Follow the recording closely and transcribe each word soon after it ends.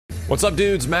What's up,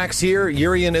 dudes? Max here.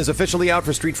 URIEN is officially out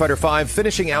for Street Fighter V,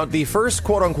 finishing out the first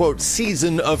quote-unquote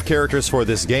season of characters for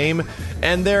this game,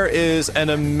 and there is an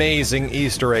amazing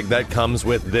Easter egg that comes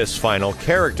with this final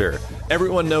character.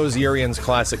 Everyone knows URIEN's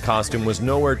classic costume was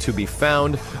nowhere to be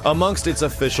found amongst its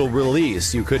official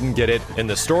release. You couldn't get it in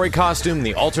the story costume,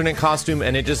 the alternate costume,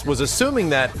 and it just was assuming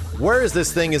that, where is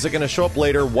this thing? Is it going to show up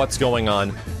later? What's going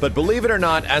on? But believe it or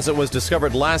not, as it was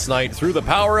discovered last night through the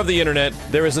power of the internet,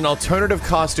 there is an alternative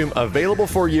costume available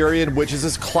for URIEN, which is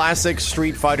his classic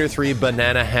Street Fighter III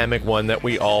banana hammock one that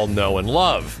we all know and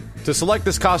love. To select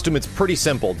this costume, it's pretty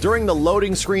simple. During the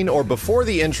loading screen or before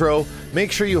the intro,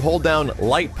 make sure you hold down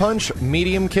light punch,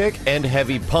 medium kick, and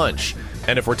heavy punch.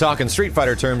 And if we're talking Street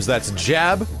Fighter terms, that's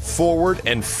jab, forward,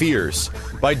 and fierce.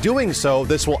 By doing so,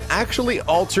 this will actually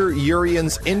alter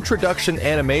URIEN's introduction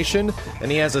animation,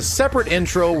 and he has a separate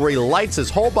intro where he lights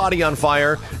his whole body on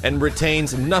fire and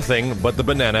retains nothing but the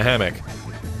banana hammock.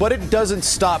 But it doesn't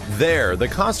stop there. The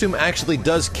costume actually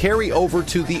does carry over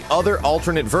to the other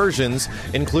alternate versions,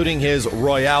 including his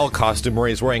Royale costume where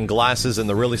he's wearing glasses and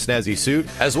the really snazzy suit,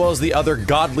 as well as the other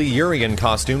godly URIEN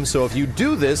costume. So if you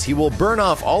do this, he will burn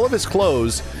off all of his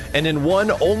clothes, and in one,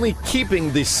 only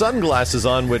keeping the sunglasses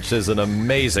on, which is an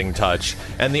amazing touch,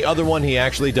 and the other one, he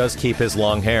actually does keep his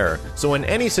long hair. So in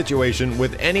any situation,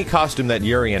 with any costume that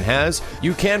URIEN has,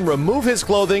 you can remove his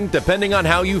clothing depending on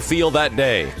how you feel that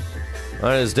day.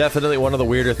 That is definitely one of the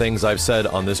weirder things I've said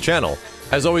on this channel.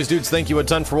 As always, dudes, thank you a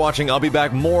ton for watching. I'll be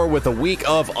back more with a week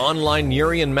of online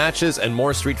URIEN matches and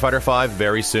more Street Fighter V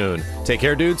very soon. Take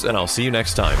care, dudes, and I'll see you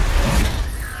next time.